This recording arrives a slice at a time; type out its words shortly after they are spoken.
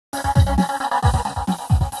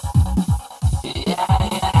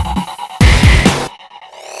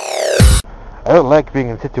I don't like being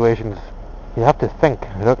in situations you have to think.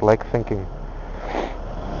 I don't like thinking.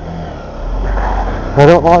 I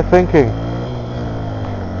don't like thinking.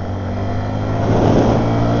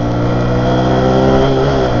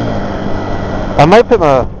 I might put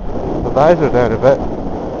my visor down a bit,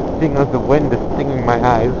 seeing as the wind is stinging my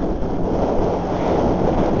eyes.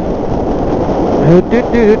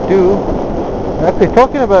 Actually,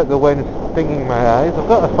 talking about the wind stinging my eyes, I've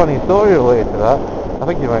got a funny story related to that. I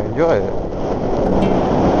think you might enjoy it.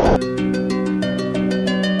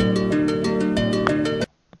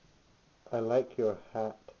 I like your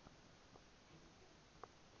hat.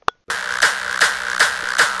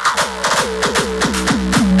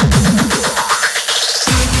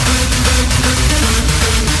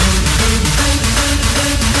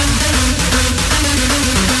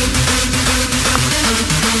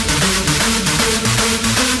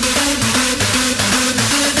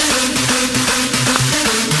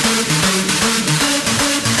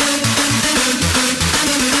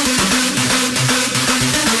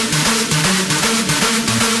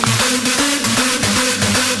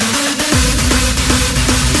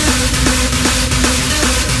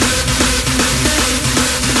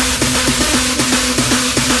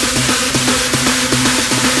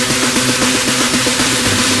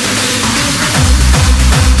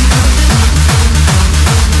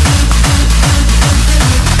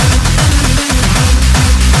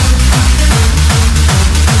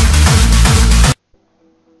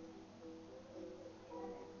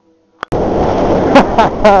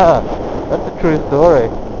 That's a true story.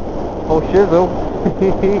 Oh shizzle.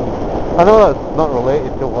 I know that's not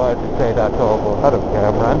related to what I just said at all, but I don't care,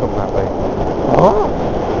 I'm random that way. Oh,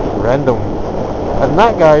 random. And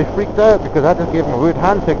that guy freaked out because I just gave him a weird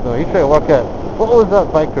hand signal. He tried to work out what was that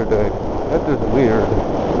biker doing. That was weird.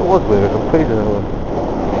 It was weird, I'm crazy.